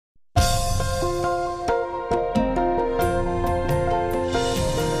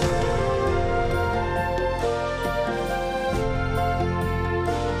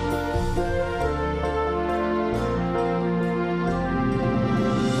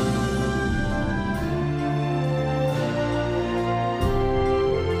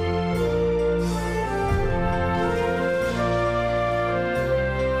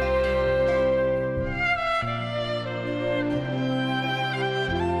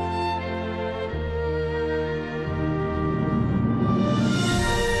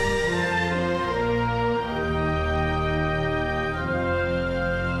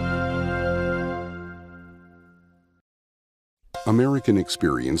American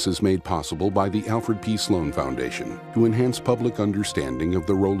Experience is made possible by the Alfred P. Sloan Foundation to enhance public understanding of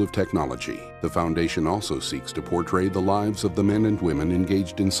the role of technology. The foundation also seeks to portray the lives of the men and women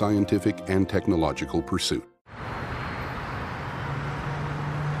engaged in scientific and technological pursuit.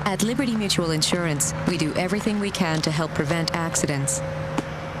 At Liberty Mutual Insurance, we do everything we can to help prevent accidents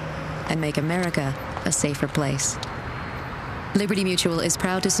and make America a safer place. Liberty Mutual is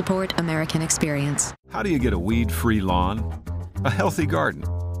proud to support American Experience. How do you get a weed-free lawn, a healthy garden,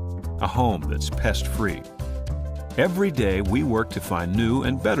 a home that's pest-free? Every day we work to find new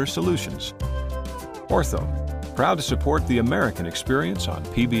and better solutions. Ortho, proud to support the American Experience on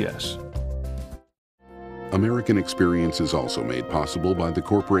PBS. American Experience is also made possible by the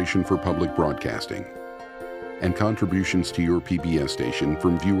Corporation for Public Broadcasting and contributions to your PBS station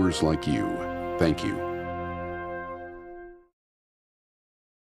from viewers like you. Thank you.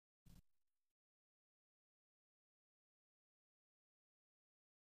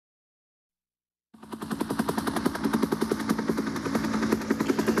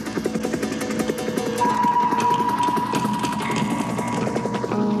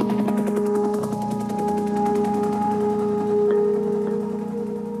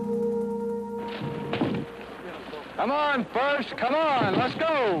 Come on, first. Come on. Let's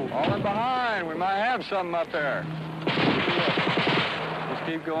go. All in behind. We might have something up there. Just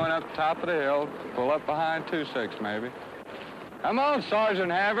keep going up the top of the hill. Pull up behind 2-6, maybe. Come on,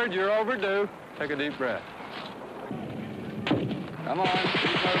 Sergeant Havard. You're overdue. Take a deep breath. Come on.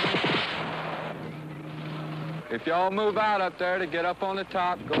 Keep moving. If y'all move out up there to get up on the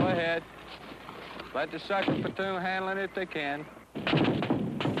top, go ahead. Let the second platoon handle it if they can.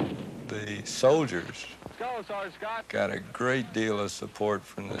 The soldiers got a great deal of support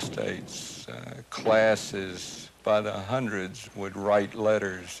from the states. Classes by the hundreds would write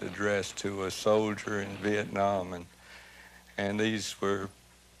letters addressed to a soldier in Vietnam, and these were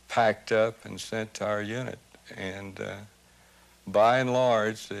packed up and sent to our unit. And by and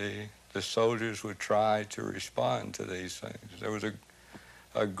large, the soldiers would try to respond to these things. There was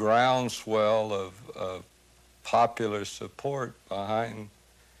a groundswell of popular support behind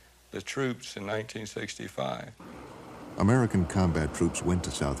the troops in 1965. American combat troops went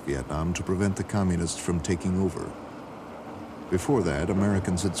to South Vietnam to prevent the communists from taking over. Before that,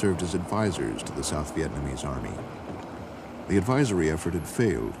 Americans had served as advisors to the South Vietnamese army. The advisory effort had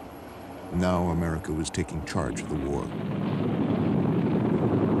failed. Now America was taking charge of the war.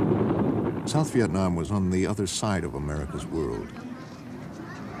 South Vietnam was on the other side of America's world.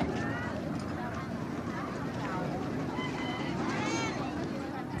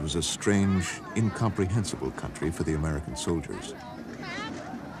 It was a strange, incomprehensible country for the American soldiers.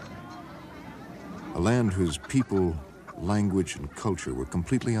 A land whose people, language, and culture were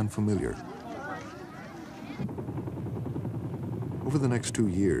completely unfamiliar. Over the next 2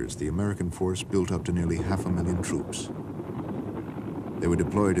 years, the American force built up to nearly 500,000 troops. They were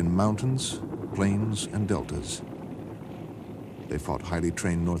deployed in mountains, plains, and deltas. They fought highly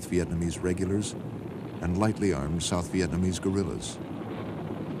trained North Vietnamese regulars and lightly armed South Vietnamese guerrillas.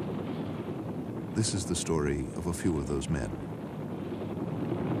 This is the story of a few of those men.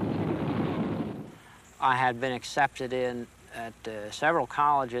 I had been accepted in at several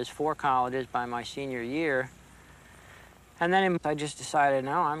colleges, 4 colleges by my senior year. And then I just decided,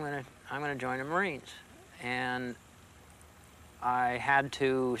 no, I'm gonna join the Marines. And I had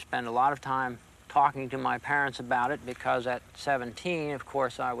to spend a lot of time talking to my parents about it because at 17, of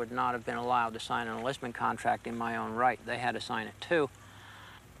course, I would not have been allowed to sign an enlistment contract in my own right. They had to sign it too.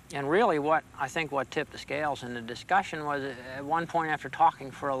 And really what tipped the scales in the discussion was at one point after talking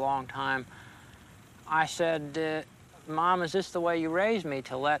for a long time, I said, Mom, is this the way you raised me,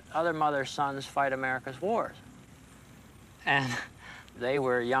 to let other mothers' sons fight America's wars? And they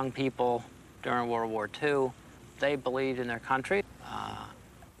were young people during World War II. They believed in their country,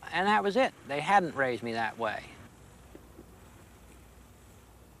 and that was it. They hadn't raised me that way.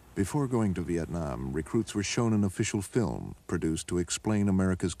 Before going to Vietnam, recruits were shown an official film produced to explain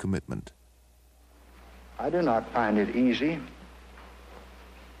America's commitment. I do not find it easy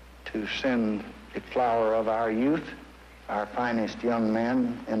to send the flower of our youth, our finest young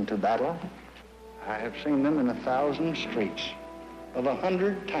men, into battle. I have seen them in 1,000 streets of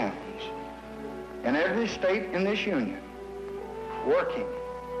 100 towns in every state in this union, working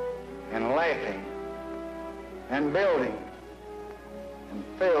and laughing and building and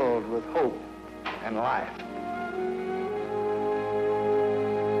filled with hope and life.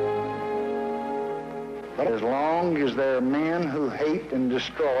 But as long as there are men who hate and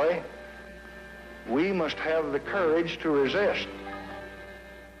destroy, we must have the courage to resist.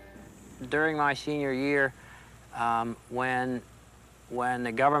 During my senior year, when when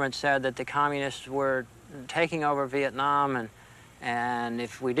the government said that the communists were taking over Vietnam, and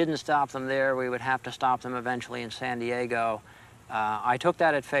if we didn't stop them there, we would have to stop them eventually in San Diego. I took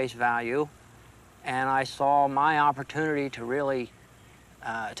that at face value, and I saw my opportunity to really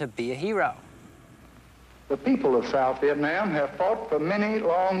to be a hero. The people of South Vietnam have fought for many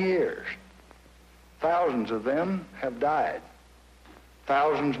long years. Thousands of them have died.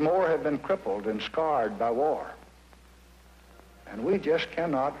 Thousands more have been crippled and scarred by war. And we just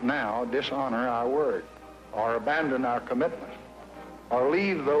cannot now dishonor our word or abandon our commitment or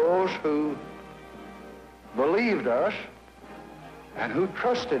leave those who believed us and who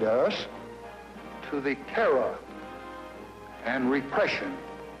trusted us to the terror and repression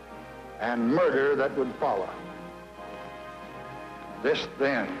and murder that would follow. This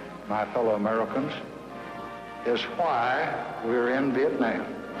then, my fellow Americans, is why we're in Vietnam.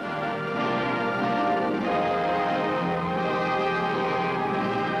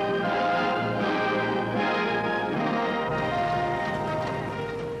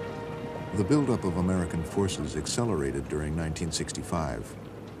 The buildup of American forces accelerated during 1965.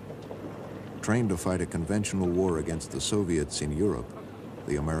 Trained to fight a conventional war against the Soviets in Europe,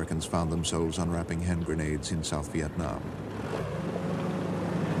 the Americans found themselves unwrapping hand grenades in South Vietnam.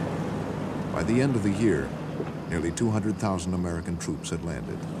 By the end of the year, nearly 200,000 American troops had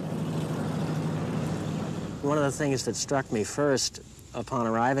landed. One of the things that struck me first upon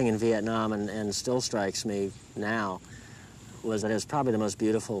arriving in Vietnam, and still strikes me now, was that it was probably the most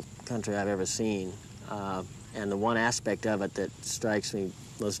beautiful country I've ever seen. And the one aspect of it that strikes me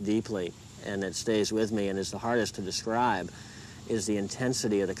most deeply and that stays with me and is the hardest to describe is the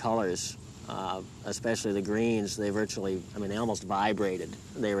intensity of the colors, especially the greens. They virtually, I mean, they almost vibrated.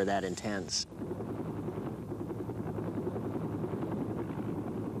 They were that intense.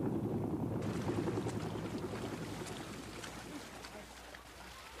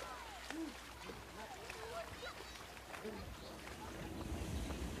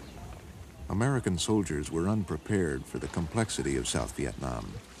 American soldiers were unprepared for the complexity of South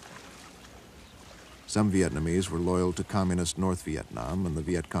Vietnam. Some Vietnamese were loyal to communist North Vietnam and the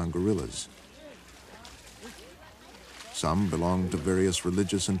Viet Cong guerrillas. Some belonged to various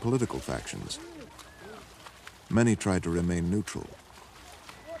religious and political factions. Many tried to remain neutral.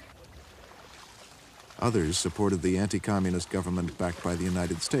 Others supported the anti-communist government backed by the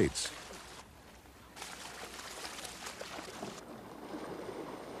United States.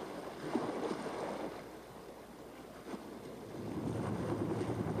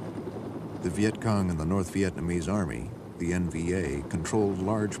 The Viet Cong and the North Vietnamese Army, the NVA, controlled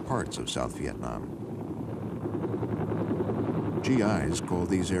large parts of South Vietnam. GIs call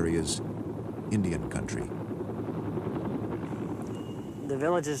these areas Indian country. The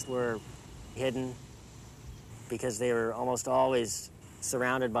villages were hidden because they were almost always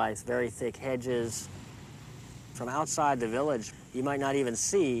surrounded by very thick hedges. From outside the village, you might not even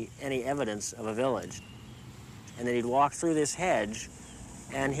see any evidence of a village. And then you'd walk through this hedge,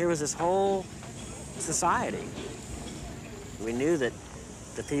 and here was this whole society. We knew that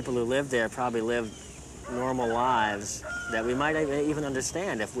the people who lived there probably lived normal lives that we might even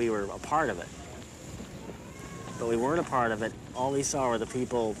understand if we were a part of it. But we weren't a part of it. All we saw were the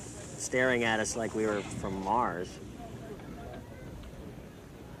people staring at us like we were from Mars.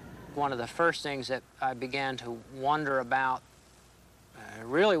 One of the first things that I began to wonder about,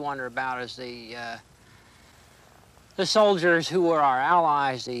 really wonder about, is the soldiers who were our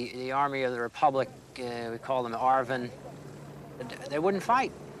allies, the Army of the Republic, we call them ARVN. They wouldn't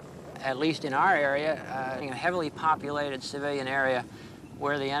fight, at least in our area, a heavily populated civilian area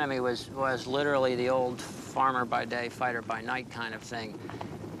where the enemy was literally the old farmer by day, fighter by night kind of thing,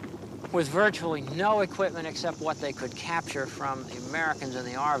 with virtually no equipment except what they could capture from the Americans and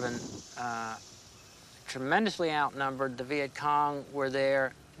the ARVN. Tremendously outnumbered, the Viet Cong were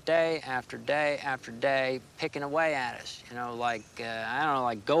there day after day after day, picking away at us, you know, like, I don't know,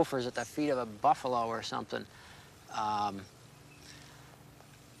 like gophers at the feet of a buffalo or something. And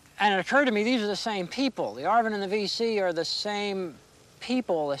it occurred to me, these are the same people. The ARVN and the VC are the same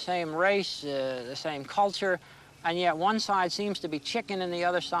people, the same race, the same culture, and yet one side seems to be chicken and the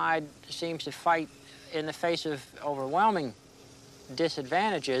other side seems to fight in the face of overwhelming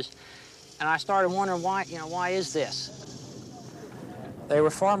disadvantages. And I started wondering why, you know, why is this? They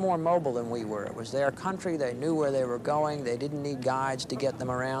were far more mobile than we were. It was their country. They knew where they were going. They didn't need guides to get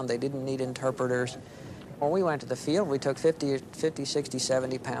them around. They didn't need interpreters. When we went to the field, we took 50, 60,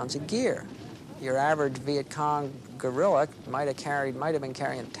 70 pounds of gear. Your average Viet Cong guerrilla might have been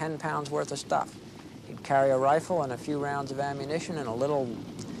carrying 10 pounds worth of stuff. He'd carry a rifle and a few rounds of ammunition and a little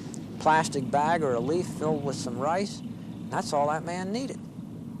plastic bag or a leaf filled with some rice, That's all that man needed.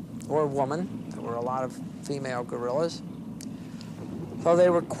 Or woman. There were a lot of female guerrillas. So they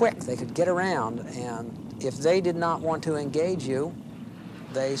were quick. They could get around, and if they did not want to engage you,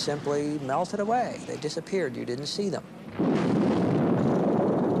 they simply melted away. They disappeared. You didn't see them.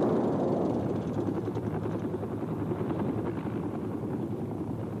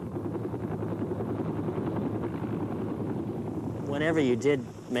 Whenever you did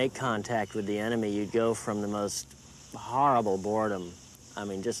make contact with the enemy, you'd go from the most horrible boredom, I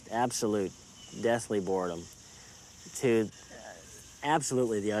mean, just absolute deathly boredom, to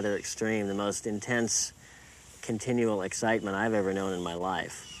absolutely the other extreme, the most intense, continual excitement I've ever known in my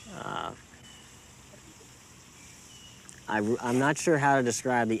life. I'm not sure how to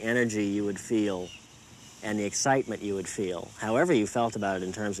describe the energy you would feel and the excitement you would feel. However you felt about it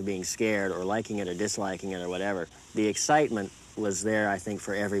in terms of being scared or liking it or disliking it or whatever, the excitement was there, I think,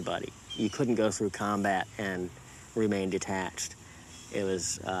 for everybody. You couldn't go through combat and remain detached. It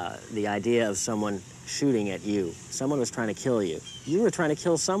was the idea of someone shooting at you. Someone was trying to kill you. You were trying to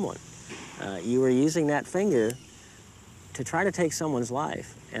kill someone. You were using that finger to try to take someone's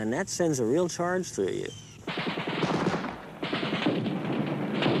life, and that sends a real charge through you.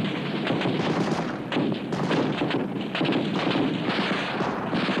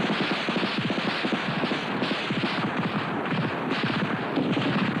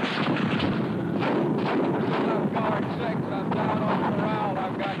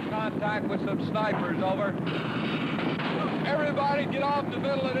 Snipers, over. Everybody get off the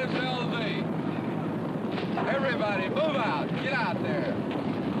middle of this LZ. Everybody move out. Get out there.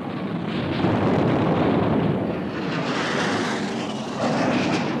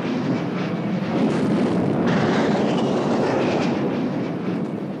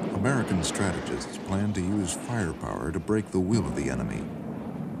 American strategists planned to use firepower to break the will of the enemy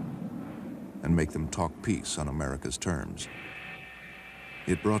and make them talk peace on America's terms.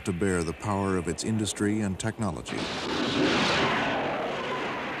 It brought to bear the power of its industry and technology,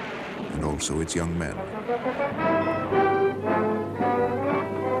 and also its young men.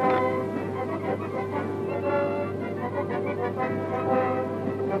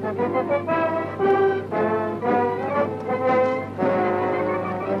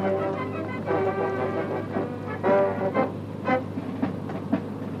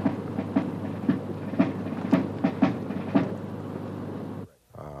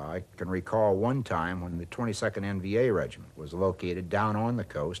 Recall one time when the 22nd NVA Regiment was located down on the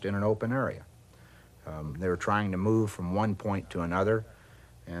coast in an open area. They were trying to move from one point to another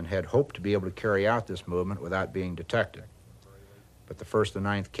and had hoped to be able to carry out this movement without being detected. But the 1st and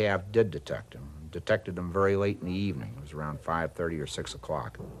 9th Cav did detected them very late in the evening. It was around 5:30 or 6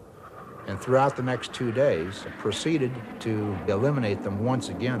 o'clock. And throughout the next 2 days, proceeded to eliminate them once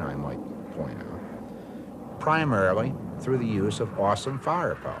again, I might point out, primarily through the use of awesome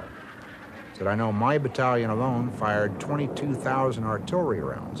firepower. That I know my battalion alone fired 22,000 artillery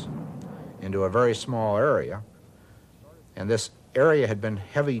rounds into a very small area, and this area had been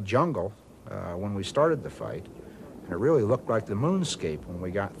heavy jungle when we started the fight, and it really looked like the moonscape when we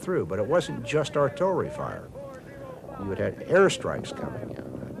got through, but it wasn't just artillery fire. You had airstrikes coming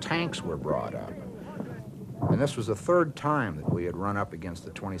in, tanks were brought up, and this was the 3rd time that we had run up against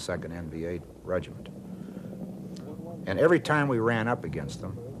the 22nd NVA Regiment. And every time we ran up against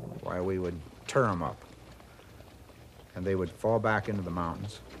them, why, we would tear them up, and they would fall back into the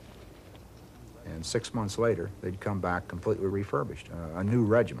mountains, and 6 months later they'd come back completely refurbished, a new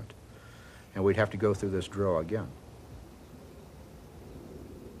regiment, and we'd have to go through this drill again.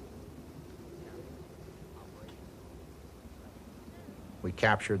 We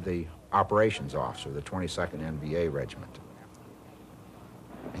captured the operations officer of the 22nd NVA Regiment.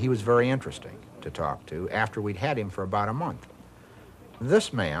 He was very interesting to talk to after we'd had him for about a month.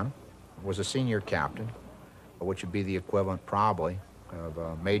 This man was a senior captain, which would be the equivalent probably of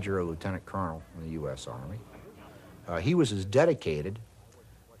a major or lieutenant colonel in the U.S. Army. He was as dedicated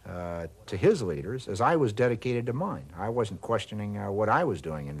to his leaders as I was dedicated to mine. I wasn't questioning what I was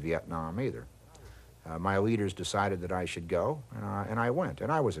doing in Vietnam either. My leaders decided that I should go, and I went,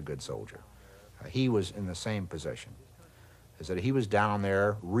 and I was a good soldier. He was in the same position, is that he was down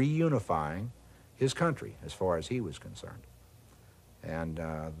there reunifying his country as far as he was concerned. And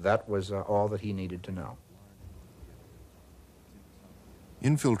that was all that he needed to know.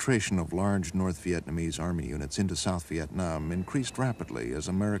 Infiltration of large North Vietnamese army units into South Vietnam increased rapidly as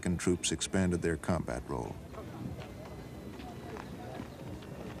American troops expanded their combat role.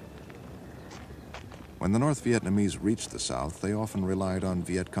 When the North Vietnamese reached the South, they often relied on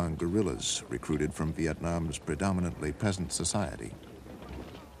Viet Cong guerrillas recruited from Vietnam's predominantly peasant society.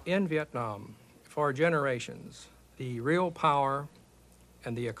 In Vietnam, for generations, the real power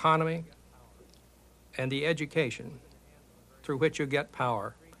and the economy and the education through which you get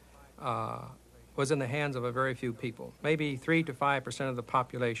power was in the hands of a very few people. Maybe 3 to 5% of the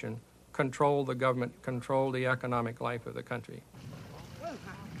population controlled the government, controlled the economic life of the country.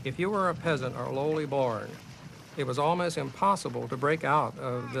 If you were a peasant or lowly born, it was almost impossible to break out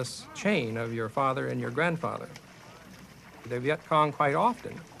of this chain of your father and your grandfather. The Viet Cong quite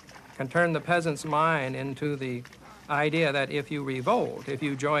often can turn the peasant's mind into the idea that if you revolt, if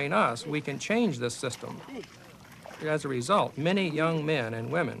you join us, we can change this system. As a result, many young men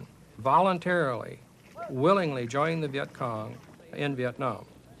and women voluntarily, willingly joined the Viet Cong in Vietnam.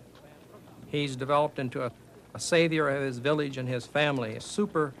 He's developed into a savior of his village and his family, a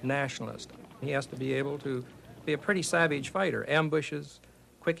super nationalist. He has to be able to be a pretty savage fighter, ambushes,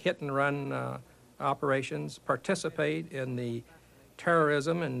 quick hit and run operations, participate in the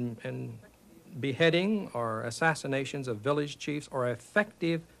terrorism and beheading or assassinations of village chiefs or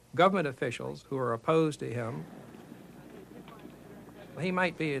effective government officials who are opposed to him. He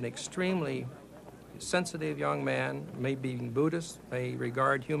might be an extremely sensitive young man, may be Buddhist, may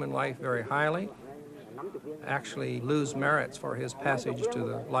regard human life very highly, actually lose merits for his passage to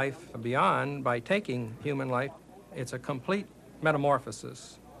the life beyond by taking human life. It's a complete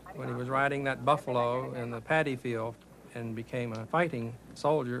metamorphosis. When he was riding that buffalo in the paddy field and became a fighting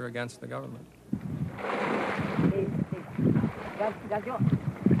soldier against the government.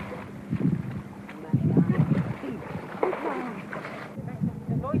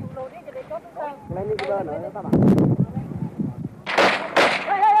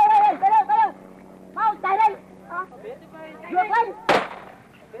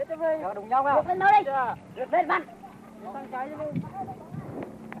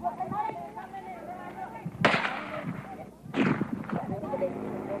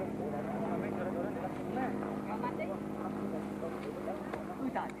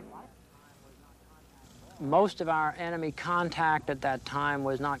 Most of our enemy contact at that time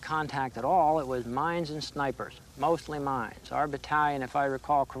was not contact at all. It was mines and snipers, mostly mines. Our battalion, if I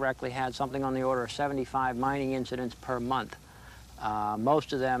recall correctly, had something on the order of 75 mining incidents per month.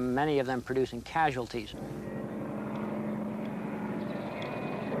 Most of them, many of them producing casualties.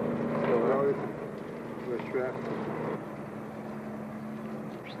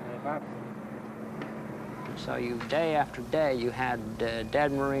 So day after day, you had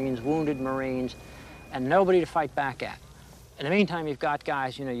dead Marines, wounded Marines, and nobody to fight back at. In the meantime, you've got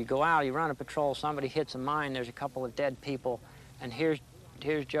guys, you know, you go out, you run a patrol, somebody hits a mine, there's a couple of dead people, and here's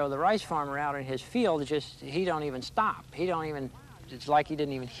Joe, the rice farmer, out in his field. He don't even stop. It's like he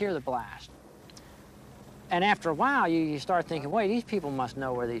didn't even hear the blast. And after a while, you start thinking, wait, these people must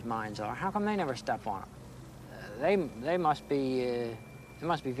know where these mines are. How come they never step on them? They must be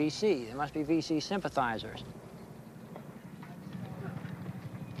VC. They must be VC sympathizers.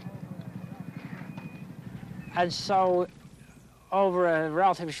 And so, over a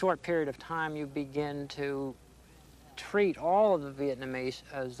relatively short period of time, you begin to treat all of the Vietnamese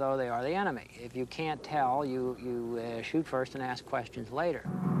as though they are the enemy. If you can't tell, you shoot first and ask questions later.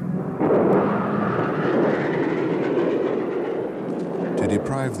 To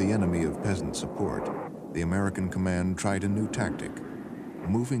deprive the enemy of peasant support, the American command tried a new tactic,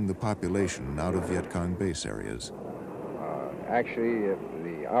 moving the population out of Viet Cong base areas. Actually,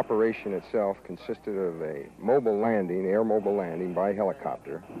 the operation itself consisted of a mobile landing, air mobile landing by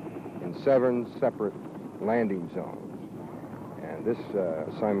helicopter in 7 separate landing zones. And this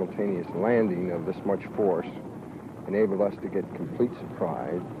simultaneous landing of this much force enabled us to get complete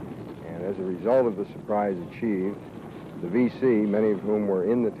surprise. And as a result of the surprise achieved, the VC, many of whom were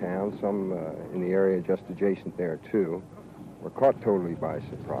in the town, some in the area just adjacent there too, were caught totally by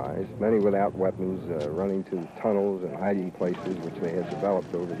surprise, many without weapons, running to tunnels and hiding places which they had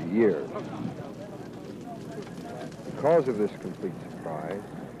developed over the years. Because of this complete surprise,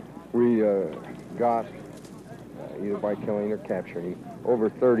 we got, either by killing or capturing, over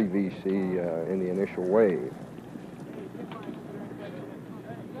 30 VC in the initial wave.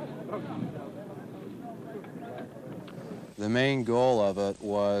 The main goal of it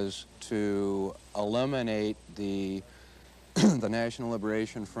was to eliminate the National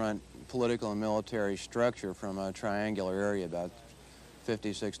Liberation Front political and military structure from a triangular area, about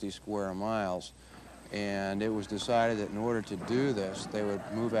 50, 60 square miles. And it was decided that in order to do this, they would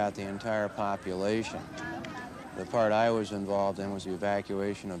move out the entire population. The part I was involved in was the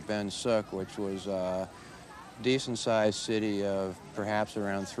evacuation of Ben Suc, which was a decent-sized city of perhaps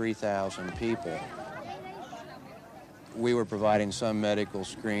around 3,000 people. We were providing some medical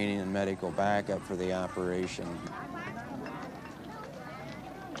screening and medical backup for the operation.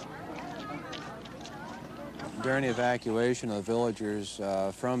 During the evacuation of the villagers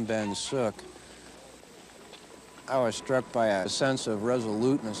from Ben Suc, I was struck by a sense of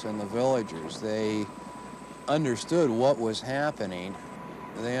resoluteness in the villagers. They understood what was happening.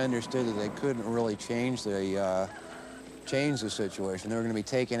 They understood that they couldn't really change the situation. They were going to be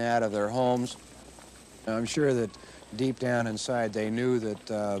taken out of their homes. I'm sure that deep down inside they knew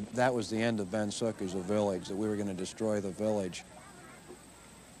that that was the end of Ben Suc as a village, that we were going to destroy the village.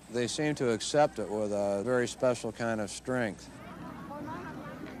 They seemed to accept it with a very special kind of strength.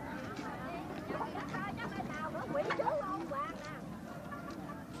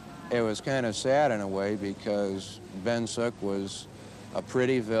 It was kind of sad in a way because Ben Suc was a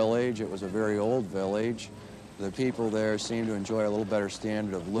pretty village. It was a very old village. The people there seemed to enjoy a little better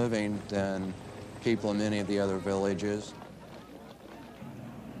standard of living than people in many of the other villages.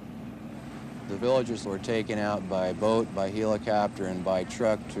 The villagers were taken out by boat, by helicopter, and by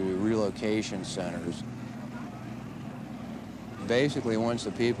truck to relocation centers. Basically, once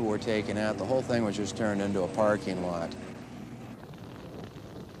the people were taken out, the whole thing was just turned into a parking lot.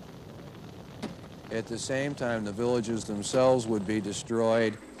 At the same time, the villages themselves would be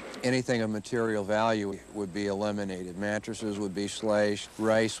destroyed. Anything of material value would be eliminated. Mattresses would be slashed.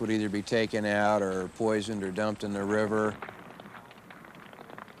 Rice would either be taken out or poisoned or dumped in the river.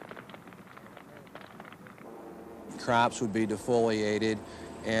 Crops would be defoliated,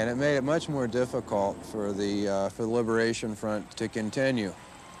 and it made it much more difficult for the Liberation Front to continue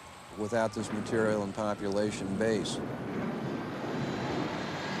without this material and population base.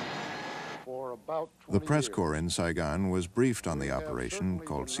 The press corps in Saigon was briefed on the operation,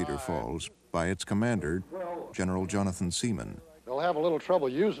 called Cedar Falls, by its commander, General Jonathan Seaman. They'll have a little trouble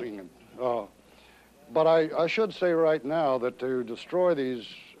using it. But I should say right now that to destroy these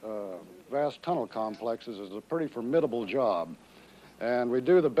vast tunnel complexes is a pretty formidable job. And we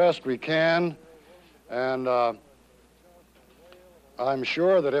do the best we can. And I'm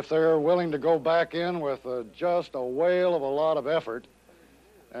sure that if they're willing to go back in with just a whale of a lot of effort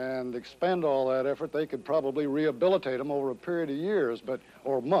and expend all that effort, they could probably rehabilitate them over a period of years,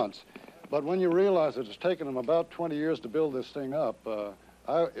 or months. But when you realize that it's taken them about 20 years to build this thing up,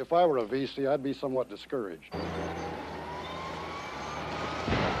 if I were a VC, I'd be somewhat discouraged.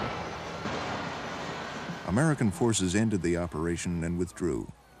 American forces ended the operation and withdrew.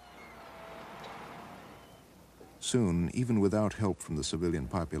 Soon, even without help from the civilian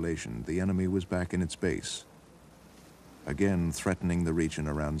population, the enemy was back in its base, again threatening the region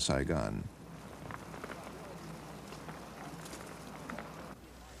around Saigon.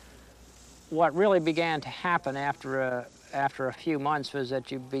 What really began to happen after a few months was that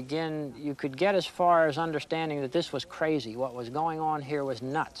you could get as far as understanding that this was crazy. What was going on here was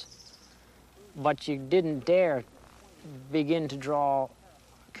nuts. But you didn't dare begin to draw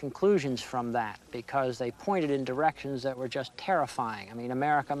conclusions from that because they pointed in directions that were just terrifying. I mean,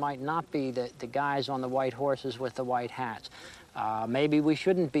 America might not be the guys on the white horses with the white hats. Maybe we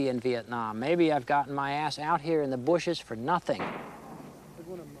shouldn't be in Vietnam. Maybe I've gotten my ass out here in the bushes for nothing.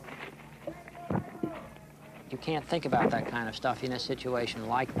 You can't think about that kind of stuff in a situation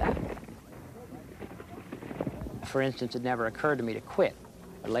like that. For instance, it never occurred to me to quit.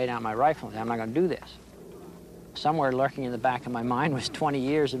 I laid out my rifle and said, I'm not going to do this. Somewhere lurking in the back of my mind was 20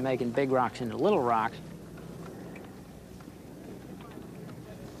 years of making big rocks into little rocks.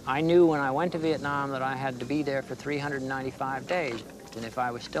 I knew when I went to Vietnam that I had to be there for 395 days. And if I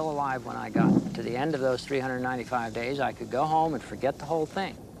was still alive when I got to the end of those 395 days, I could go home and forget the whole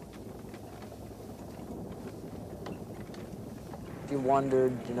thing. You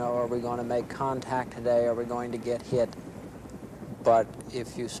wondered, are we going to make contact today? Are we going to get hit? But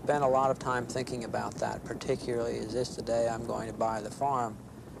if you spend a lot of time thinking about that, particularly, is this the day I'm going to buy the farm,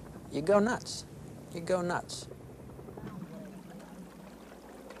 you go nuts. You go nuts.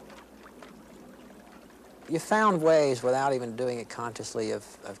 You found ways, without even doing it consciously,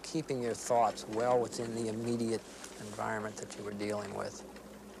 of keeping your thoughts well within the immediate environment that you were dealing with.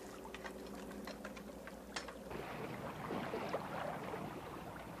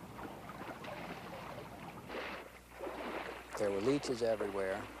 There were leeches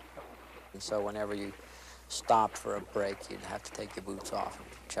everywhere, and so whenever you stopped for a break, you'd have to take your boots off and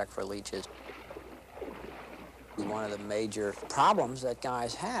check for leeches. One of the major problems that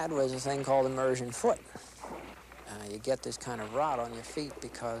guys had was a thing called immersion foot. You get this kind of rot on your feet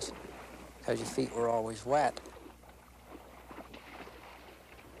because your feet were always wet.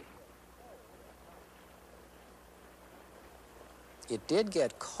 It did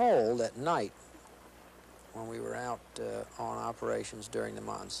get cold at night when we were out on operations during the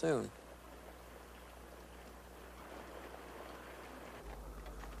monsoon.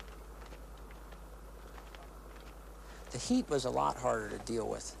 The heat was a lot harder to deal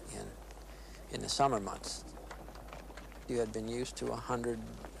with in the summer months. You had been used to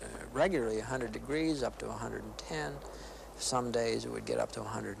regularly 100 degrees, up to 110. Some days it would get up to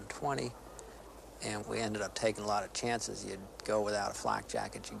 120. And we ended up taking a lot of chances. You'd go without a flak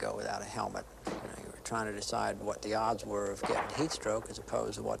jacket, you'd go without a helmet. You were trying to decide what the odds were of getting heat stroke as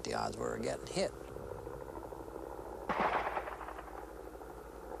opposed to what the odds were of getting hit.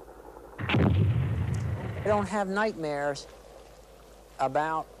 I don't have nightmares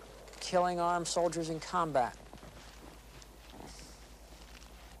about killing armed soldiers in combat.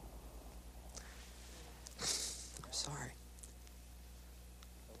 I'm sorry.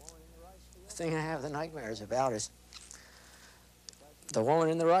 The thing I have the nightmares about is the woman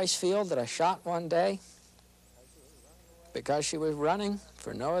in the rice field that I shot one day because she was running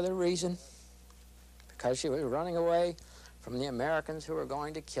for no other reason, because she was running away from the Americans who were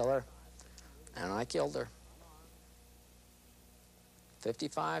going to kill her, and I killed her.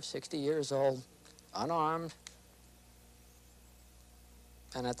 55, 60 years old, unarmed,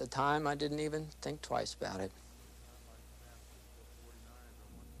 and at the time I didn't even think twice about it.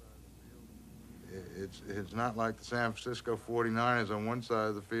 It's not like the San Francisco 49ers on one side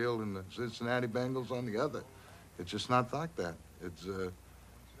of the field and the Cincinnati Bengals on the other. It's just not like that. It's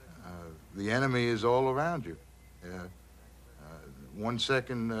the enemy is all around you. 1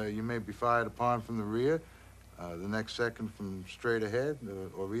 second you may be fired upon from the rear, the next second from straight ahead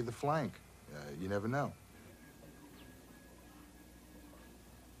or either flank. You never know.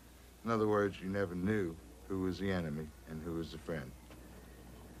 In other words, you never knew who was the enemy and who was the friend.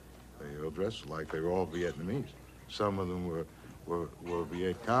 They all dressed like they were all Vietnamese. Some of them were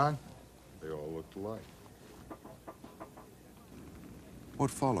Viet Cong. They all looked alike. What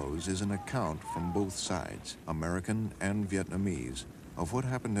follows is an account from both sides, American and Vietnamese, of what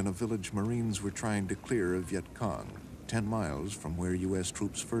happened in a village Marines were trying to clear of Viet Cong, 10 miles from where U.S.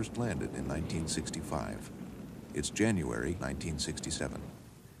 troops first landed in 1965. It's January 1967.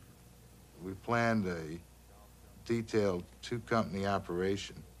 We planned a detailed two-company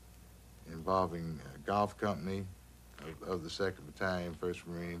operation involving a golf company of the 2nd Battalion, 1st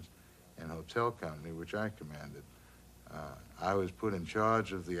Marines, and hotel company, which I commanded. I was put in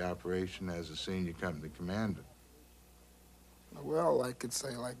charge of the operation as a senior company commander. Well, I could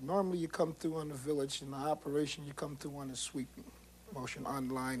say, like, normally you come through on the village, in the operation you come through on a sweeping motion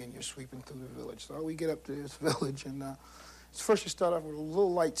online, and you're sweeping through the village. So we get up to this village, and first you start off with a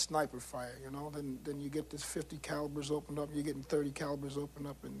little light sniper fire, you know, then you get this 50 calibers opened up, you're getting 30 calibers opened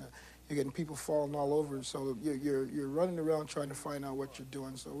up, and you're getting people falling all over, so you're running around trying to find out what you're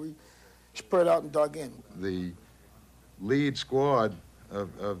doing. So we spread out and dug in. The lead squad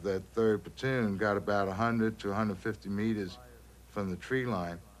of that 3rd platoon got about 100 to 150 meters from the tree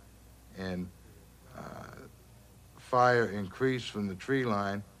line, and fire increased from the tree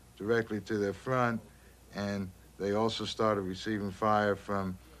line directly to their front, and they also started receiving fire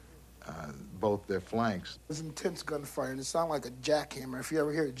from both their flanks. It was intense gunfire, and it sounded like a jackhammer. If you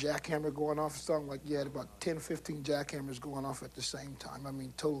ever hear a jackhammer going off, it sounded like you had about 10, 15 jackhammers going off at the same time. I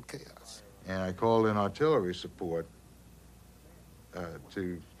mean, total chaos. And I called in artillery support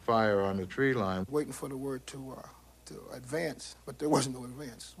to fire on the tree line. Waiting for the word to advance, but there wasn't no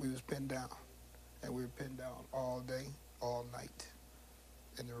advance. We was pinned down, and we were pinned down all day, all night.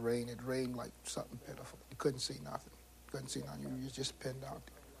 In the rain, it rained like something pitiful. You couldn't see nothing. Couldn't see nothing. You were just pinned out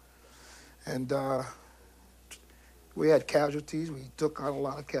there. And we had casualties. We took on a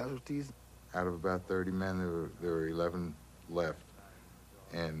lot of casualties. Out of about 30 men, there were 11 left.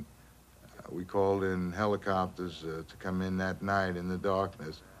 And we called in helicopters to come in that night in the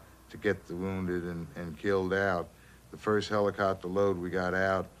darkness to get the wounded and killed out. The first helicopter load we got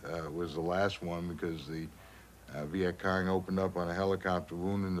out was the last one because the Viet Cong opened up on a helicopter,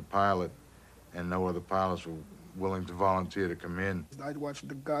 wounding the pilot, and no other pilots were willing to volunteer to come in. I'd watch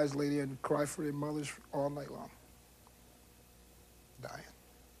the guys lay there and cry for their mothers all night long. Dying,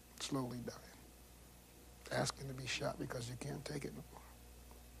 slowly dying, asking to be shot because you can't take it no more.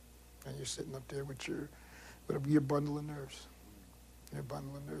 And you're sitting up there with your bundle of nerves. Your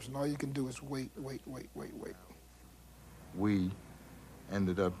bundle of nerves, and all you can do is wait. We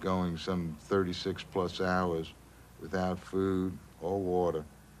ended up going some 36 plus hours without food or water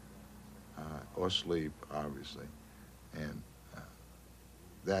or sleep, obviously. And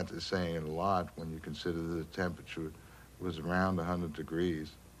that is saying a lot when you consider the temperature was around 100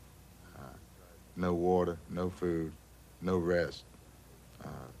 degrees. No water, no food, no rest.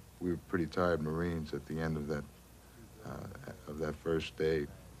 We were pretty tired Marines at the end of that first day.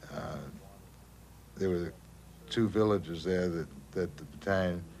 There were 2 villages there that the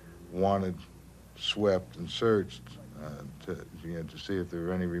battalion wanted swept and searched to see if there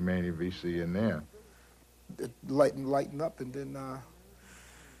were any remaining VC in there. It lighten up, and then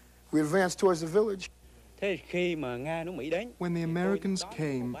we advanced towards the village. When the Americans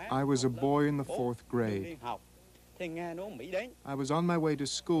came, I was a boy in the 4th grade. I was on my way to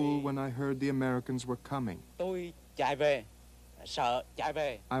school when I heard the Americans were coming. I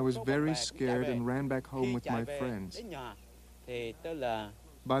was very scared and ran back home with my friends.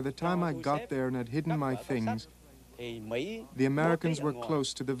 By the time I got there and had hidden my things, the Americans were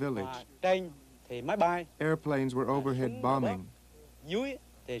close to the village. Airplanes were overhead bombing.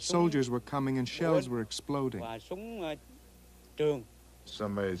 Soldiers were coming and shells were exploding.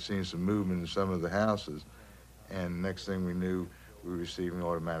 Somebody had seen some movement in some of the houses, and next thing we knew, we were receiving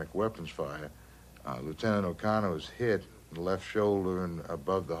automatic weapons fire. Lieutenant O'Connor was hit in the left shoulder and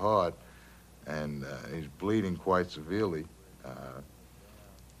above the heart, and he's bleeding quite severely.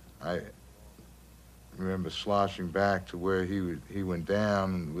 I remember sloshing back to where he went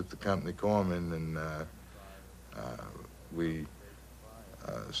down with the company corpsman, and we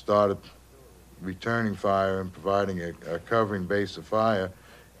started returning fire and providing a covering base of fire,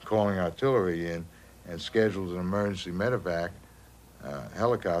 calling artillery in, and scheduled an emergency medevac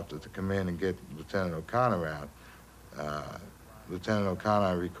helicopter to come in and get Lieutenant O'Connor out. Lieutenant O'Connor,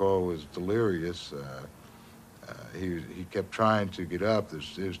 I recall, was delirious. He kept trying to get up.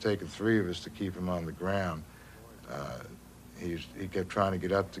 It was taking 3 of us to keep him on the ground. He kept trying to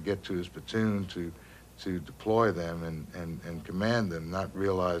get up to get to his platoon to deploy them and command them, not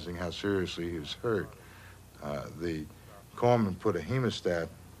realizing how seriously he was hurt. The corpsman put a hemostat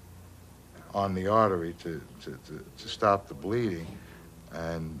on the artery to stop the bleeding,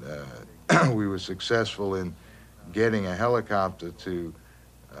 and we were successful in getting a helicopter to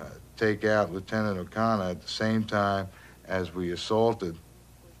take out Lieutenant O'Connor at the same time as we assaulted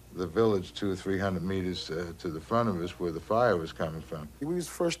the village 200 or 300 meters to the front of us where the fire was coming from. We was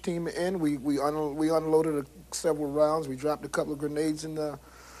the first team in. We unloaded several rounds. We dropped a couple of grenades in the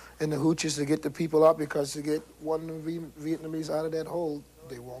hooches to get the people out, because to get one Vietnamese out of that hole,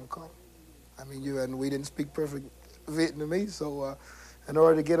 they won't come. I mean, we didn't speak perfect Vietnamese, so in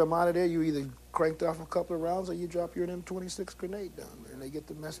order to get them out of there, you either cranked off a couple of rounds or you drop your M26 grenade down there, and they get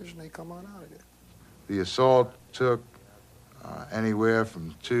the message and they come on out of there. The assault took anywhere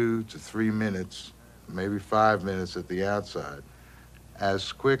from 2 to 3 minutes, maybe 5 minutes at the outside.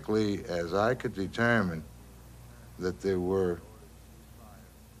 As quickly as I could determine that there was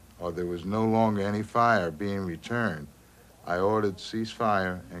no longer any fire being returned, I ordered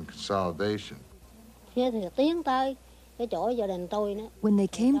ceasefire and consolidation. When they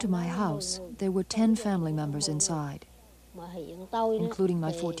came to my house, there were 10 family members inside, including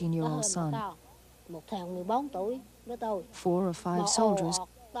my 14-year-old son. 4 or 5 soldiers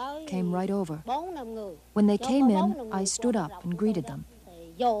came right over. When they came in, I stood up and greeted them.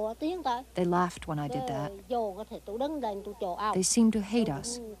 They laughed when I did that. They seemed to hate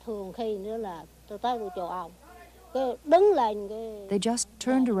us. They just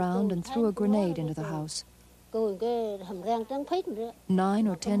turned around and threw a grenade into the house. 9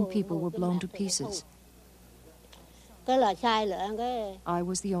 or 10 people were blown to pieces. I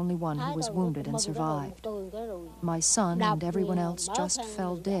was the only one who was wounded and survived. My son and everyone else just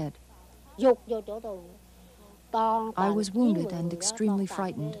fell dead. I was wounded and extremely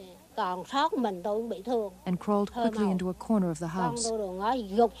frightened, and crawled quickly into a corner of the house.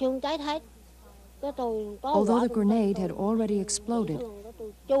 Although the grenade had already exploded,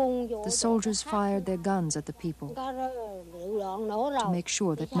 the soldiers fired their guns at the people to make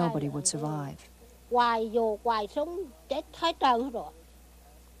sure that nobody would survive.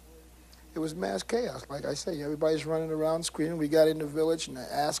 It was mass chaos, like I say. Everybody's running around screaming. We got in the village and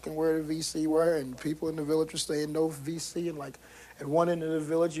asking where the VC were, and people in the village were saying no VC. And like at one end of the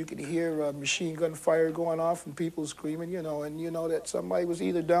village, you could hear machine gun fire going off and people screaming, and you know that somebody was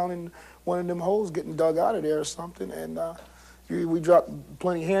either down in one of them holes getting dug out of there or something. And we dropped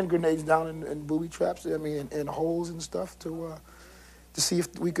plenty of hand grenades down in booby traps, in holes and stuff to see if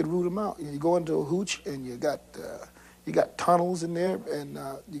we could root them out. You go into a hooch and you got tunnels in there, and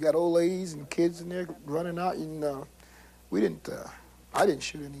you got old ladies and kids in there running out. And I didn't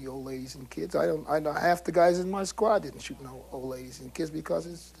shoot any old ladies and kids. I know half the guys in my squad didn't shoot no old ladies and kids,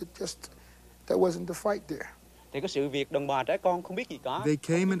 because that wasn't the fight there. They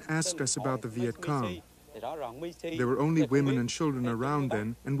came and asked us about the Viet Cong. There were only women and children around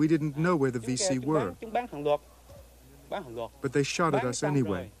then, and we didn't know where the VC were. But they shot at us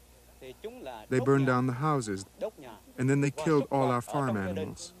anyway. They burned down the houses, and then they killed all our farm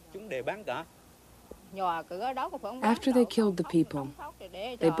animals. After they killed the people,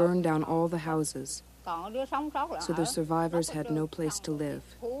 they burned down all the houses, So the survivors had no place to live.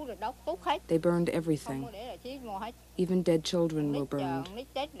 They burned everything. Even dead children were burned.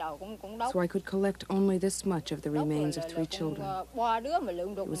 So I could collect only this much of the remains of 3 children.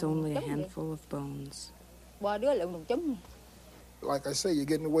 It was only a handful of bones. Like I say, you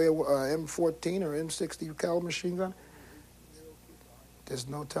get in the way of M14 or M60 caliber machine gun, there's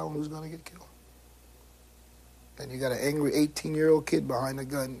no telling who's going to get killed. And you got an angry 18-year-old kid behind the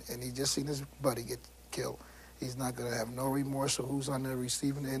gun, and he just seen his buddy get killed. He's not going to have no remorse of who's on the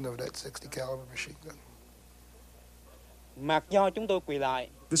receiving end of that 60 caliber machine gun.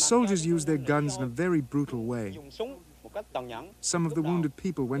 The soldiers used their guns in a very brutal way. Some of the wounded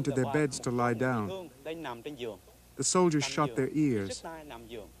people went to their beds to lie down. The soldiers shot their ears.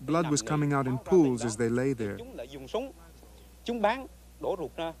 Blood was coming out in pools as they lay there.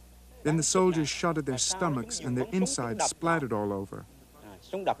 Then the soldiers shot at their stomachs and their insides splattered all over.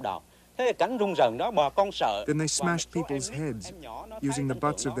 Then they smashed people's heads using the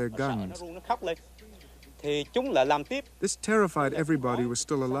butts of their guns. This terrified everybody who was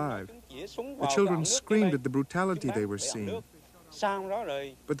still alive. The children screamed at the brutality they were seeing.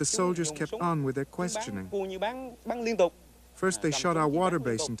 But the soldiers kept on with their questioning. First they shot our water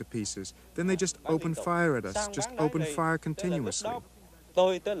basin to pieces. Then they just opened fire at us, just opened fire continuously.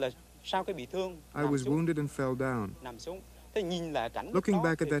 I was wounded and fell down. Looking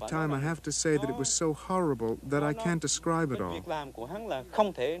back at that time, I have to say that it was so horrible that I can't describe it all.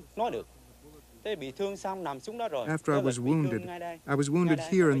 After I was wounded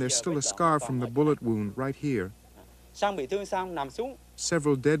here, and there's still a scar from the bullet wound right here.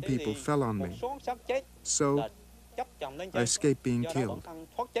 Several dead people fell on me. So I escaped being killed.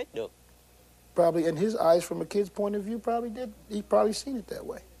 Probably in his eyes, from a kid's point of view, he probably seen it that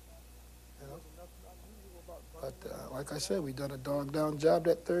way. You know? But like I said, we done a dog-down job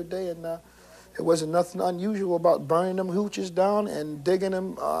that 3rd day, and it wasn't nothing unusual about burning them hooches down and digging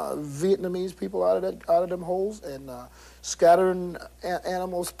them Vietnamese people out of them holes and scattering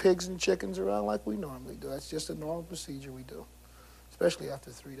animals, pigs and chickens around like we normally do. That's just a normal procedure we do, especially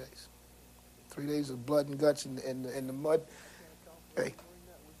after 3 days. 3 days of blood and guts in the mud. Hey,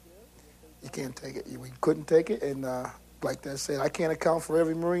 you can't take it. We couldn't take it, and like I said, I can't account for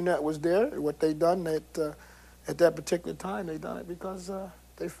every Marine that was there. What they done at that particular time, they done it because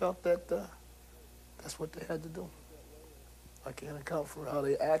they felt that that's what they had to do. I can't account for how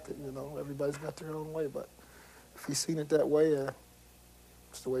they acted. You know, everybody's got their own way, but if he's seen it that way,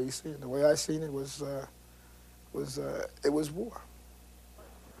 it's the way he's seen it. The way I seen it was war.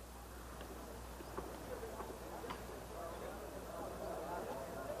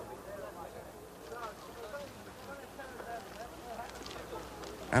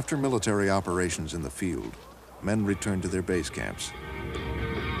 After military operations in the field, men returned to their base camps.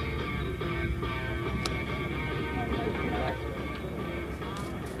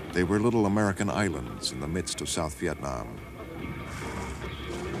 They were little American islands in the midst of South Vietnam.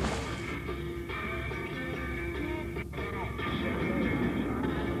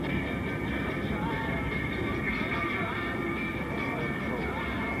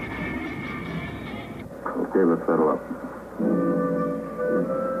 Okay, let's settle up.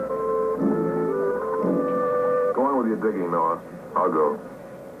 Go on with your digging, Noah. I'll go.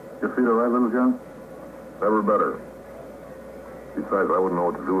 Your feet all right, little John? Never better. Besides, I wouldn't know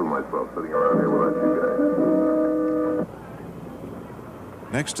what to do with myself sitting around here without you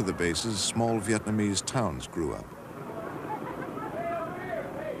guys. Next to the bases, small Vietnamese towns grew up.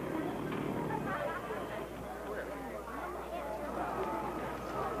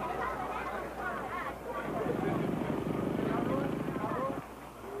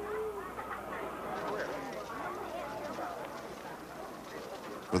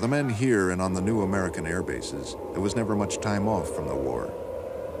 For the men here and on the new American air bases, there was never much time off from the war.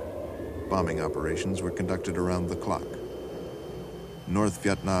 Bombing operations were conducted around the clock. North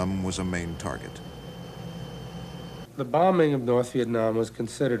Vietnam was a main target. The bombing of North Vietnam was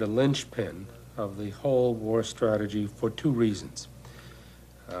considered a linchpin of the whole war strategy for 2 reasons.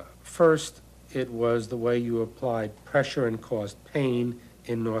 First, it was the way you applied pressure and caused pain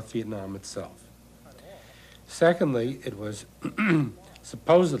in North Vietnam itself. Secondly, it was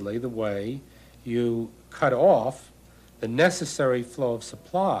supposedly the way you cut off the necessary flow of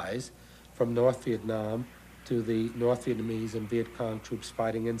supplies from North Vietnam to the North Vietnamese and Viet Cong troops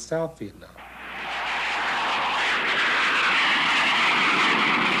fighting in South Vietnam.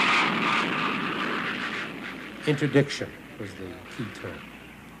 Interdiction was the key term.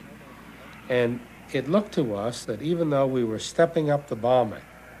 And it looked to us that even though we were stepping up the bombing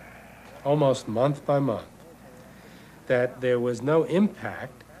almost month by month, that there was no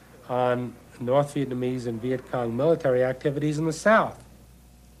impact on North Vietnamese and Viet Cong military activities in the South.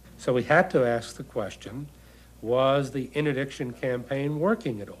 So we had to ask the question, was the interdiction campaign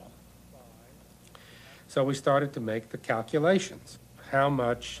working at all? So we started to make the calculations. How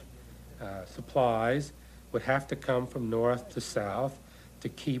much supplies would have to come from north to south to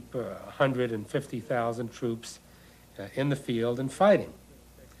keep 150,000 troops in the field and fighting,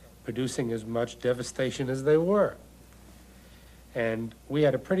 producing as much devastation as they were. And we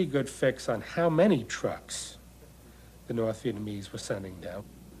had a pretty good fix on how many trucks the North Vietnamese were sending down.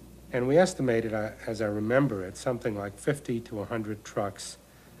 And we estimated, as I remember it, something like 50 to 100 trucks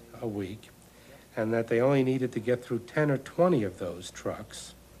a week, and that they only needed to get through 10 or 20 of those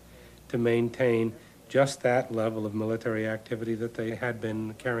trucks to maintain just that level of military activity that they had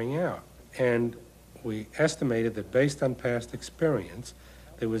been carrying out. And we estimated that based on past experience,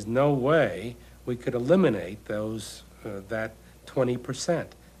 there was no way we could eliminate those, that 20%.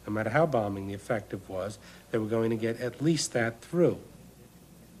 No matter how bombing the effective was, they were going to get at least that through.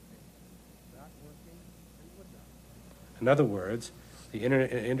 In other words, the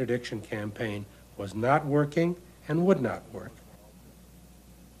interdiction campaign was not working and would not work.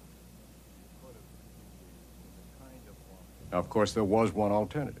 Now, of course, there was one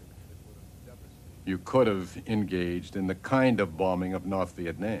alternative. You could have engaged in the kind of bombing of North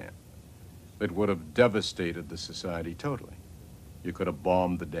Vietnam that would have devastated the society totally. You could have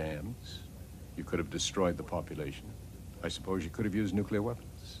bombed the dams. You could have destroyed the population. I suppose you could have used nuclear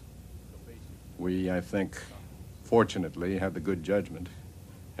weapons. We, I think, fortunately, had the good judgment,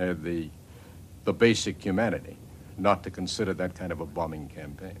 had the basic humanity not to consider that kind of a bombing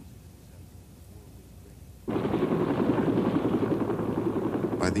campaign.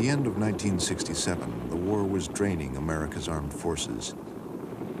 By the end of 1967, the war was draining America's armed forces.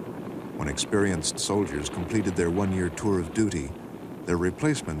 When experienced soldiers completed their one-year tour of duty, their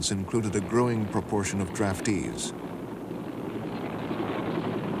replacements included a growing proportion of draftees.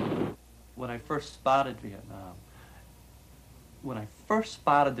 When I first spotted Vietnam, when I first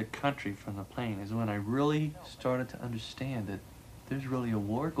spotted the country from the plane is when I really started to understand that there's really a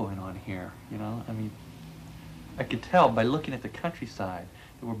war going on here, you know? I mean, I could tell by looking at the countryside.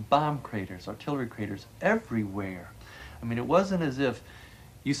 There were bomb craters, artillery craters everywhere. I mean, it wasn't as if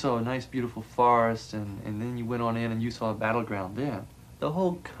you saw a nice, beautiful forest and then you went on in and you saw a battleground then. The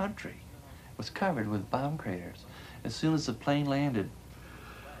whole country was covered with bomb craters. As soon as the plane landed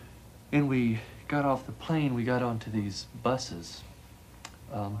and we got off the plane, we got onto these buses.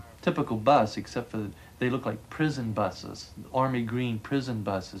 Typical bus, except for they look like prison buses, army green prison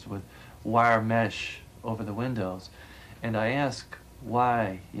buses with wire mesh over the windows. And I asked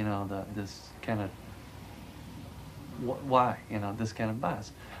why, you know, this kind of, why, you know, this kind of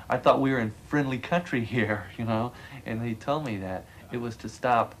bus? I thought we were in friendly country here, you know, and they told me that it was to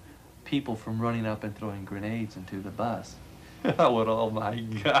stop people from running up and throwing grenades into the bus. I went, oh my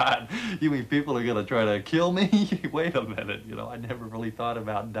God, you mean people are gonna try to kill me? Wait a minute, you know, I never really thought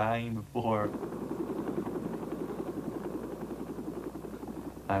about dying before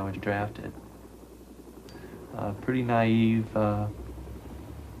I was drafted. Pretty naive,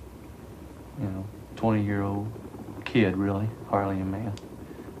 you know, 20-year-old kid, really, hardly a man,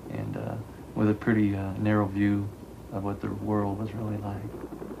 and with a pretty narrow view of what the world was really like.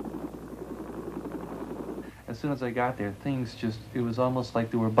 As soon as I got there, things just, it was almost like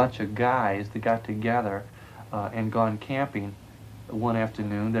there were a bunch of guys that got together and gone camping one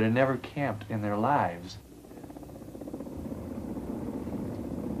afternoon that had never camped in their lives.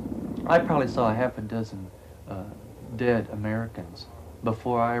 I probably saw half a dozen dead Americans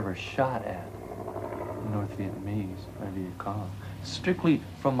before I ever shot at North Vietnamese or Viet Cong, strictly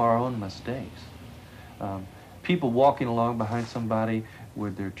from our own mistakes. People walking along behind somebody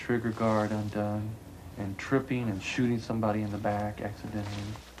with their trigger guard undone and tripping and shooting somebody in the back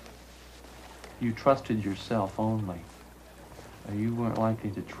accidentally. You trusted yourself only. You weren't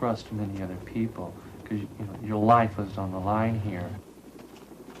likely to trust many other people because you know, your life was on the line here.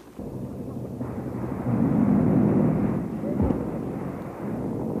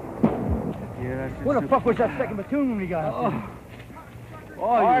 Where the fuck was that second platoon when we got up there?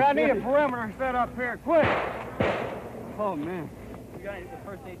 All right, I need a perimeter set up here, quick. Oh, man. You got the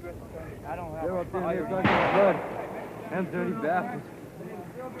first aid dressing? I don't have. They're up there, they're drinking blood. Them dirty bastards.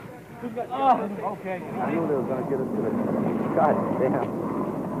 Oh, okay. I knew they were going to get us to the... God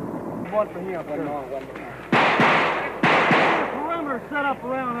damn. One for him. One for him. Perimeter set up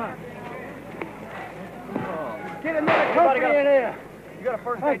around us. Get another company in here. You got a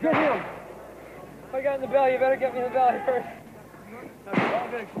first aid? Get him. If I got in the belly, you better get me in the belly first.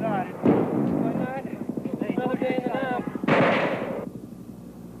 Don't get excited. Another day in the night.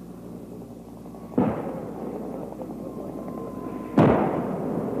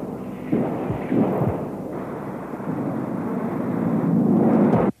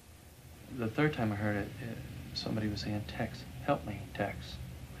 The third time I heard it, somebody was saying, Tex, help me, Tex.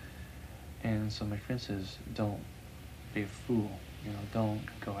 And so my friend says, don't be a fool, you know, don't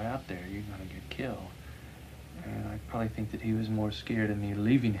go out there, you're gonna get killed. And I probably think that he was more scared of me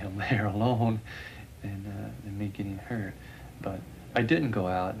leaving him there alone than me getting hurt. But I didn't go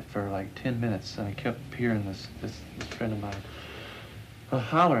out for like 10 minutes, and I kept hearing this friend of mine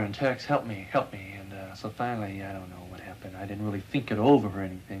hollering, Tex, help me, help me. And so finally, I don't know what happened. I didn't really think it over or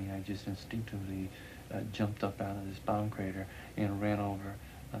anything. I just instinctively jumped up out of this bomb crater and ran over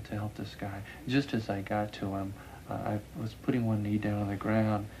to help this guy. Just as I got to him, I was putting one knee down on the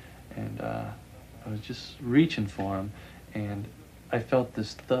ground, and I was just reaching for him, and I felt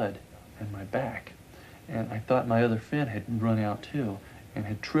this thud in my back. And I thought my other friend had run out too and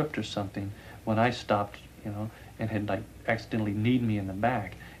had tripped or something when I stopped, you know, and had like accidentally kneed me in the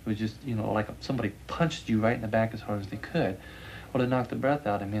back. It was just, you know, like somebody punched you right in the back as hard as they could. Well, it knocked the breath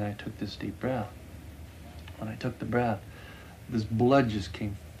out of me, and I took this deep breath. When I took the breath, this blood just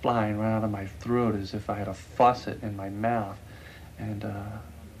came flying right out of my throat as if I had a faucet in my mouth. And,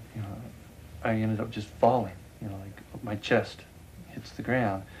 you know, I ended up just falling, you know, like my chest hits the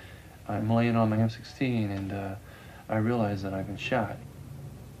ground. I'm laying on my M16, and I realized that I've been shot.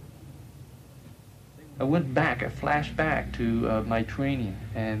 I went back, I flashed back to my training,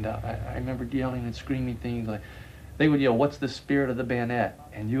 and I remember yelling and screaming things like, they would yell, what's the spirit of the bayonet?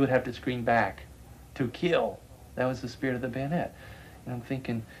 And you would have to scream back, to kill. That was the spirit of the bayonet. And I'm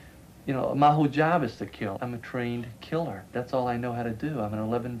thinking, you know, my whole job is to kill. I'm a trained killer. That's all I know how to do. I'm an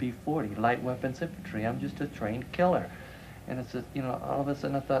 11B40, light weapons infantry. I'm just a trained killer. And it's, you know, all of a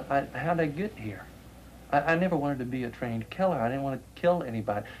sudden I thought, how'd I get here? I never wanted to be a trained killer. I didn't want to kill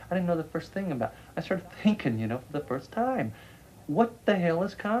anybody. I didn't know the first thing about it. I started thinking, you know, for the first time, what the hell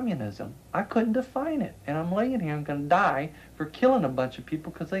is communism? I couldn't define it. And I'm laying here, I'm going to die for killing a bunch of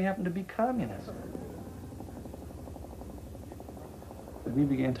people because they happen to be communists. We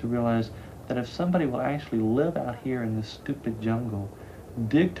began to realize that if somebody will actually live out here in this stupid jungle,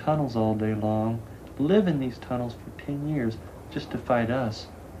 dig tunnels all day long, live in these tunnels for 10 years just to fight us,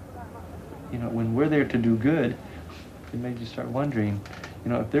 you know, when we're there to do good, it made you start wondering,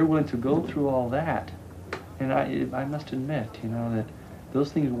 you know, if they're willing to go through all that, and I must admit, you know, that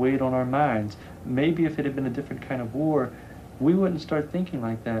those things weighed on our minds. Maybe if it had been a different kind of war, we wouldn't start thinking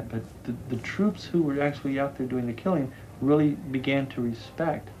like that, but the troops who were actually out there doing the killing really began to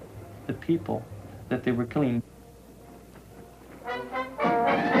respect the people that they were killing.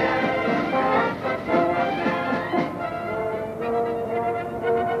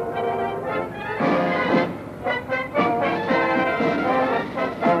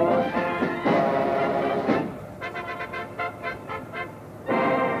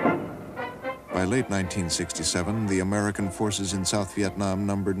 By late 1967, the American forces in South Vietnam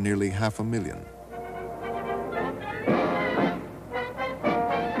numbered nearly 500,000.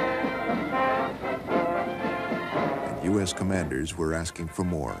 And U.S. commanders were asking for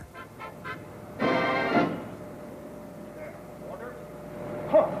more.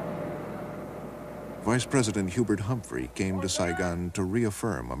 Vice President Hubert Humphrey came to Saigon to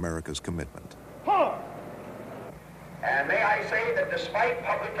reaffirm America's commitment. And may I say that despite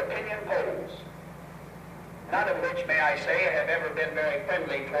public opinion polls, none of which, may I say, have ever been very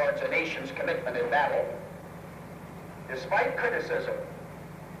friendly towards a nation's commitment in battle, despite criticism,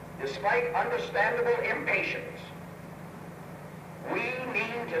 despite understandable impatience, we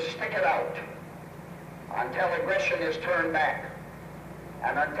mean to stick it out until aggression is turned back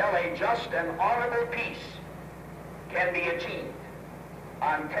and until a just and honorable peace can be achieved,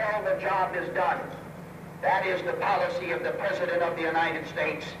 until the job is done. That is the policy of the President of the United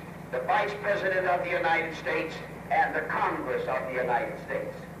States, the Vice President of the United States, and the Congress of the United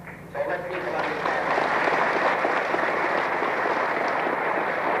States. So let people understand that.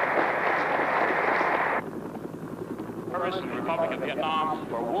 Service in the Republic of Vietnam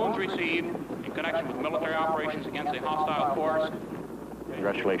for wounds received in connection with military operations against a hostile force.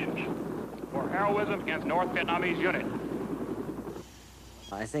 Congratulations. For heroism against North Vietnamese unit.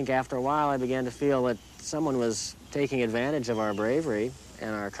 I think after a while I began to feel that someone was taking advantage of our bravery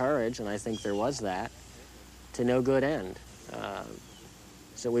and our courage, and I think there was that, to no good end.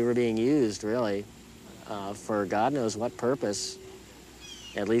 So we were being used, really, for God knows what purpose,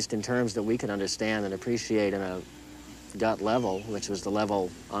 at least in terms that we could understand and appreciate in a gut level, which was the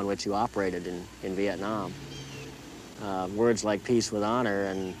level on which you operated in Vietnam. Words like peace with honor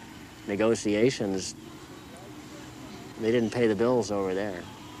and negotiations, they didn't pay the bills over there,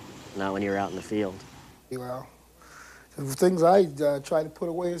 not when you were out in the field. Well, The things I try to put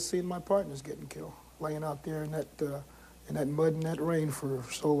away is seeing my partners getting killed, laying out there in that mud and that rain for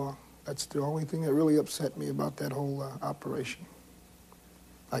so long. That's the only thing that really upset me about that whole operation.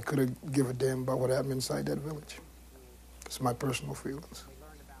 I could have give a damn about what happened inside that village. It's my personal feelings.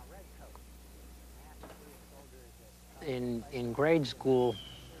 In grade school,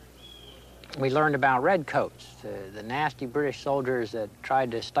 we learned about redcoats, the nasty British soldiers that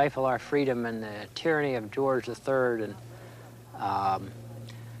tried to stifle our freedom and the tyranny of George III. And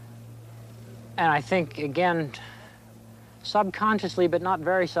I think, again, subconsciously, but not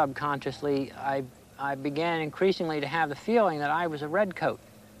very subconsciously, I began increasingly to have the feeling that I was a redcoat.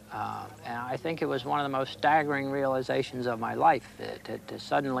 And I think it was one of the most staggering realizations of my life, to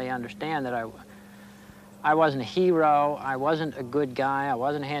suddenly understand that I wasn't a hero, I wasn't a good guy, I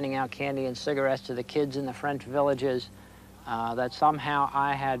wasn't handing out candy and cigarettes to the kids in the French villages, that somehow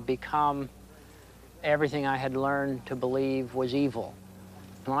I had become everything I had learned to believe was evil.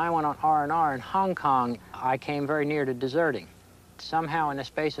 When I went on R&R in Hong Kong, I came very near to deserting. Somehow in the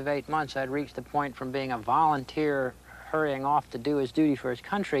space of 8 months, I'd reached the point from being a volunteer hurrying off to do his duty for his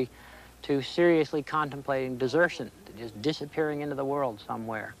country to seriously contemplating desertion, to just disappearing into the world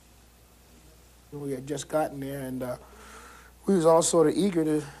somewhere. We had just gotten there, and we was all sort of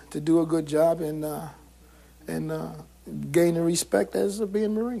eager to do a good job and gain the respect as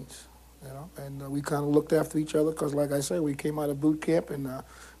being Marines, you know. And we kind of looked after each other because, like I said, we came out of boot camp and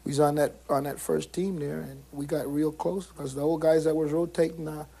we was on that first team there, and we got real close because the old guys that was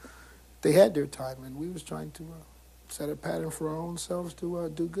rotating, they had their time, and we was trying to set a pattern for our own selves to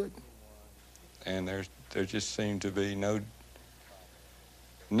do good. And there just seemed to be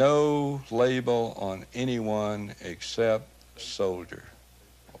no label on anyone except soldier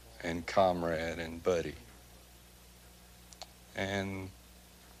and comrade and buddy. And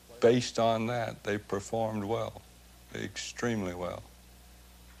based on that, they performed well, extremely well.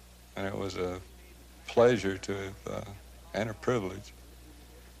 And it was a pleasure to have, and a privilege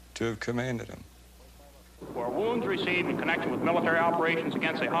to have commanded them. For wounds received in connection with military operations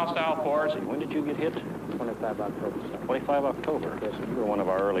against a hostile force. When did you get hit? 25 October. 25 October. Yes, You were one of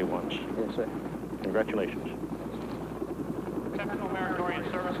our early ones. Yes, sir. Congratulations. Exceptional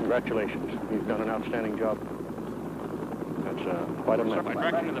meritorious service. Congratulations. You've done an outstanding job. That's quite a By medal.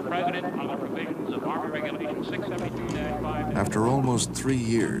 direction of the President on the provisions of Army Regulation 672-5. After almost 3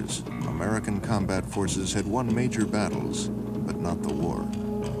 years, American combat forces had won major battles, but not the war.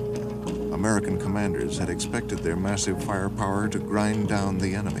 American commanders had expected their massive firepower to grind down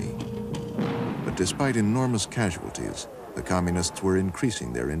the enemy. But despite enormous casualties, the communists were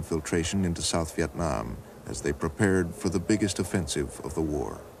increasing their infiltration into South Vietnam as they prepared for the biggest offensive of the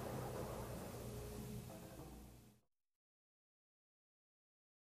war.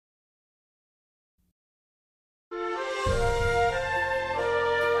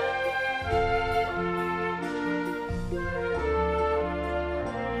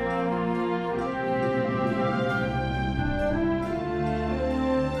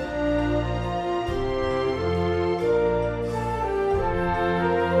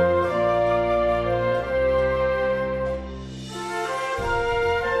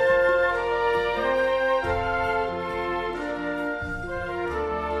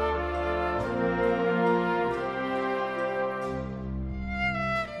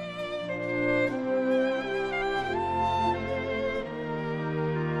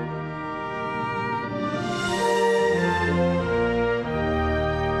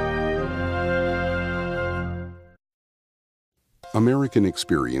 American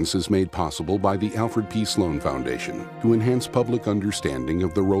Experience is made possible by the Alfred P. Sloan Foundation to enhance public understanding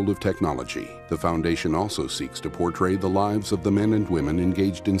of the role of technology. The foundation also seeks to portray the lives of the men and women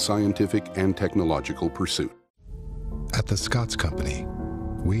engaged in scientific and technological pursuit. At the Scotts Company,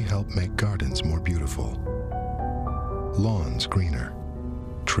 we help make gardens more beautiful, lawns greener,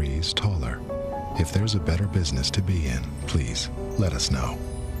 trees taller. If there's a better business to be in, please let us know.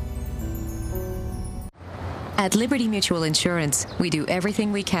 At Liberty Mutual Insurance, we do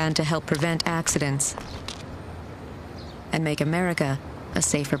everything we can to help prevent accidents and make America a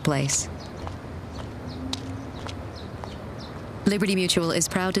safer place. Liberty Mutual is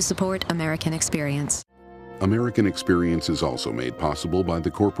proud to support American Experience. American Experience is also made possible by the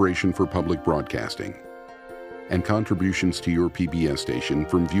Corporation for Public Broadcasting and contributions to your PBS station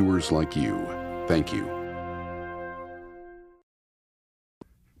from viewers like you. Thank you.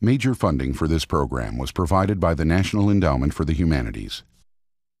 Major funding for this program was provided by the National Endowment for the Humanities.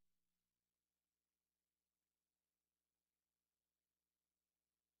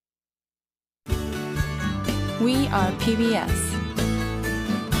 We are PBS.